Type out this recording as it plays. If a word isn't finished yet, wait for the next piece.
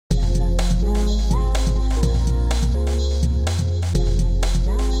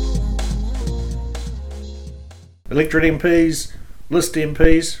Electorate MPs, list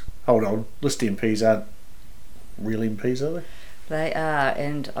MPs. Hold on, list MPs aren't real MPs, are they? They are,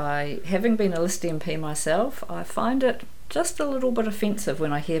 and having been a list MP myself, I find it just a little bit offensive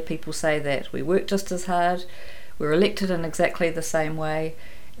when I hear people say that. We work just as hard, we're elected in exactly the same way,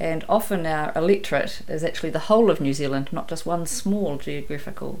 and often our electorate is actually the whole of New Zealand, not just one small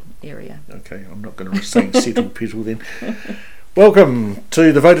geographical area. Okay, I'm not going to sing settled petal then. Welcome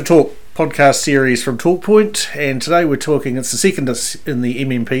to the VoterTorque podcast series from TalkPoint, and today we're talking, it's the second in the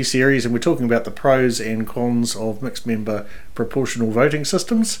MMP series, and we're talking about the pros and cons of mixed member proportional voting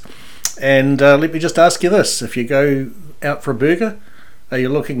systems. And let me just ask you this: if you go out for a burger, are you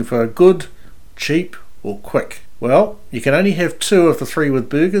looking for good, cheap or quick? Well, you can only have two of the three with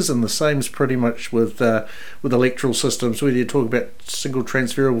burgers, and the same's pretty much with electoral systems, whether you talk about single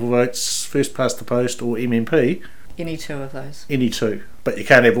transferable votes, first past the post or MMP. Any two of those. Any two, but you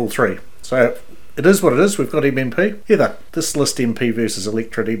can't have all three. So it is what it is. We've got MMP. Heather, this list MP versus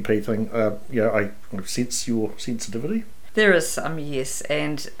electorate MP thing, I sense your sensitivity. There is some, yes,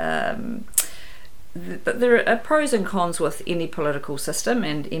 and but there are pros and cons with any political system,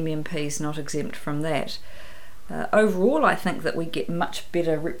 and MMP is not exempt from that. Overall, I think that we get much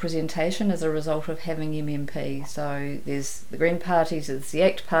better representation as a result of having MMP. So there's the Green Parties, there's the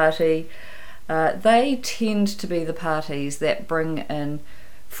ACT Party. They tend to be the parties that bring in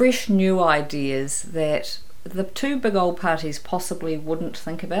fresh new ideas that the two big old parties possibly wouldn't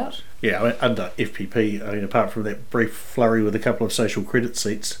think about. Yeah, under FPP, apart from that brief flurry with a couple of social credit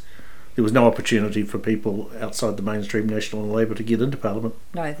seats, there was no opportunity for people outside the mainstream National and Labour to get into Parliament.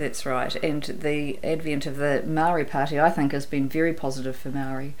 No, that's right. And the advent of the Maori Party, I think, has been very positive for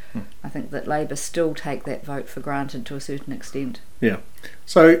Maori. I think that Labour still take that vote for granted to a certain extent. Yeah.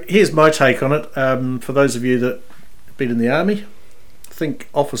 So here's my take on it. For those of you that have been in the army, think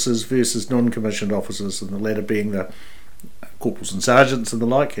officers versus non-commissioned officers, and the latter being the corporals and sergeants and the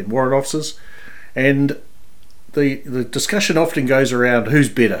like, and warrant officers. And the discussion often goes around who's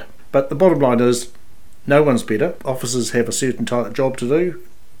better. But the bottom line is, no one's better. Officers have a certain job to do.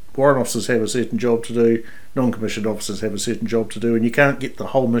 Warrant officers have a certain job to do. Non-commissioned officers have a certain job to do. And you can't get the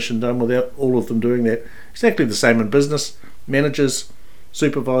whole mission done without all of them doing that. Exactly the same in business. Managers,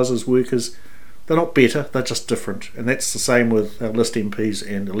 supervisors, workers, they're not better, they're just different. And that's the same with our list MPs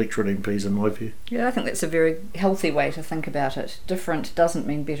and electorate MPs in my view. Yeah, I think that's a very healthy way to think about it. Different doesn't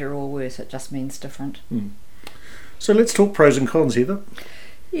mean better or worse, it just means different. So let's talk pros and cons, Heather.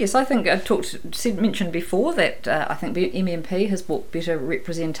 Yes, I think I mentioned before that I think MMP has brought better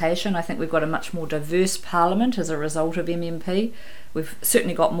representation. I think we've got a much more diverse parliament as a result of MMP. We've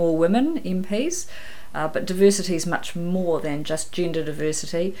certainly got more women MPs, but diversity is much more than just gender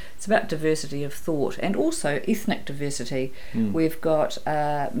diversity. It's about diversity of thought and also ethnic diversity. We've got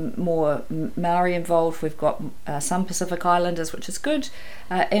more Maori involved, we've got some Pacific Islanders, which is good,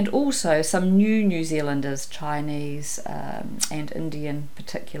 and also some New Zealanders, Chinese and Indian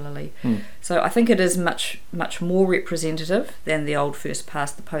particularly. So I think it is much more representative than the old first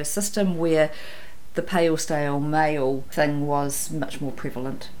past the post system, where the pale stale male thing was much more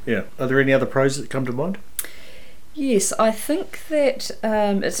prevalent. Yeah. Are there any other pros that come to mind? Yes, I think that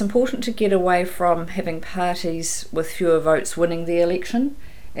it's important to get away from having parties with fewer votes winning the election,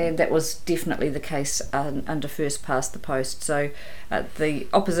 and that was definitely the case under first past the post. So the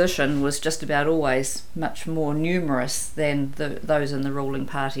opposition was just about always much more numerous than those in the ruling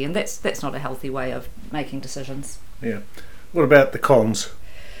party, and that's not a healthy way of making decisions. Yeah. What about the cons?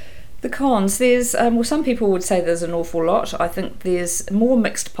 The cons, there's, some people would say there's an awful lot. I think there's more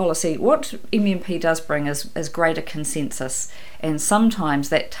mixed policy. What MMP does bring is greater consensus, and sometimes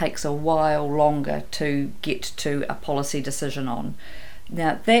that takes a while longer to get to a policy decision on.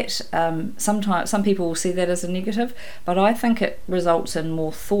 Now that, sometimes some people will see that as a negative, but I think it results in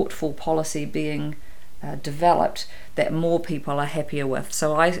more thoughtful policy being developed that more people are happier with.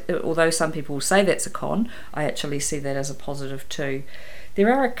 So although some people say that's a con, I actually see that as a positive too.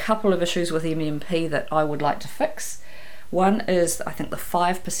 There are a couple of issues with MMP that I would like to fix. One is, I think the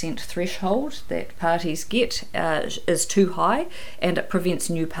 5% threshold that parties get is too high, and it prevents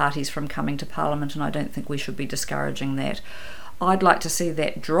new parties from coming to Parliament, and I don't think we should be discouraging that. I'd like to see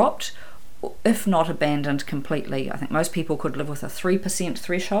that dropped, if not abandoned completely. I think most people could live with a 3%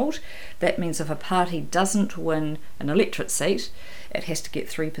 threshold. That means if a party doesn't win an electorate seat, it has to get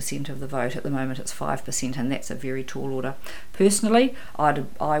 3% of the vote. At the moment it's 5%, and that's a very tall order. Personally,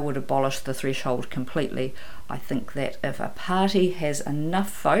 I would abolish the threshold completely. I think that if a party has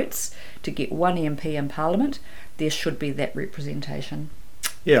enough votes to get one MP in Parliament, there should be that representation.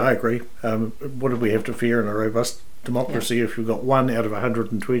 Yeah, I agree. What do we have to fear in a robust democracy if we've got one out of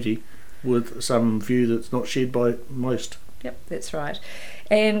 120? with some view that's not shared by most. Yep, that's right.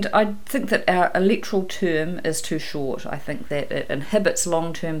 And I think that our electoral term is too short. I think that it inhibits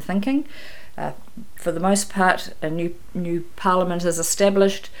long-term thinking. For the most part, a new parliament is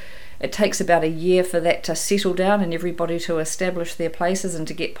established. It takes about a year for that to settle down and everybody to establish their places and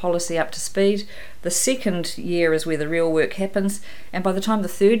to get policy up to speed. The second year is where the real work happens, and by the time the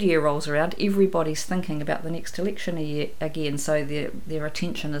third year rolls around, everybody's thinking about the next election again, so their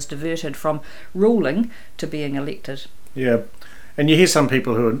attention is diverted from ruling to being elected. Yeah, and you hear some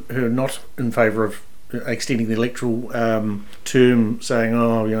people who are not in favour of extending the electoral term,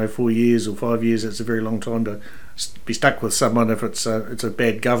 saying, 4 years or 5 years, it's a very long time to be stuck with someone if it's a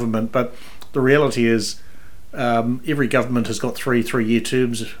bad government. But the reality is every government has got three-year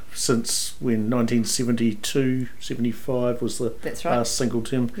terms since when 1972, 75 was the last single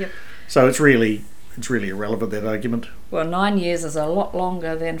term. Yep. So it's really irrelevant, that argument. Well, 9 years is a lot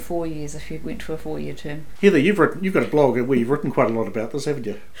longer than 4 years if you went to a 4-year term. Heather, you've got a blog where you've written quite a lot about this, haven't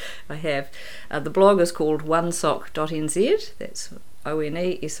you? I have. The blog is called onesock.nz. That's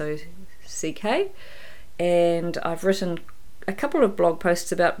ONESOCK. And I've written a couple of blog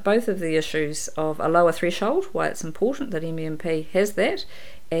posts about both of the issues of a lower threshold, why it's important that MMP has that,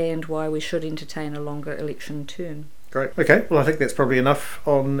 and why we should entertain a longer election term. Great. Okay, well, I think that's probably enough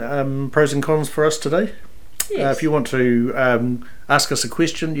on pros and cons for us today. Yes. If you want to ask us a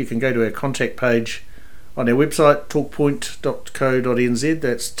question, you can go to our contact page on our website, torquepoint.co.nz.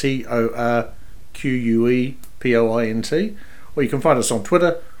 That's TORQUEPOINT. Or you can find us on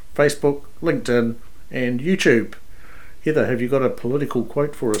Twitter, Facebook, LinkedIn, and YouTube. Heather, have you got a political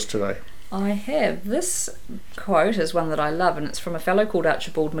quote for us today? I have. This quote is one that I love, and it's from a fellow called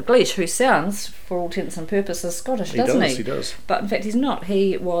Archibald MacLeish, who sounds, for all intents and purposes, Scottish, doesn't he? He does. But in fact he's not.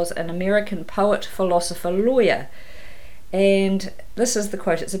 He was an American poet, philosopher, lawyer. And this is the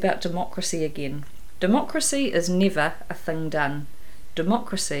quote. It's about democracy again. Democracy is never a thing done.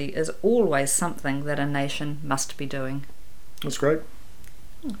 Democracy is always something that a nation must be doing. That's great.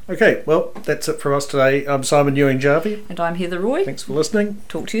 Okay, well, that's it from us today. I'm Simon Ewing-Jarvie. And I'm Heather Roy. Thanks for listening.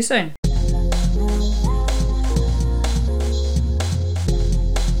 Talk to you soon.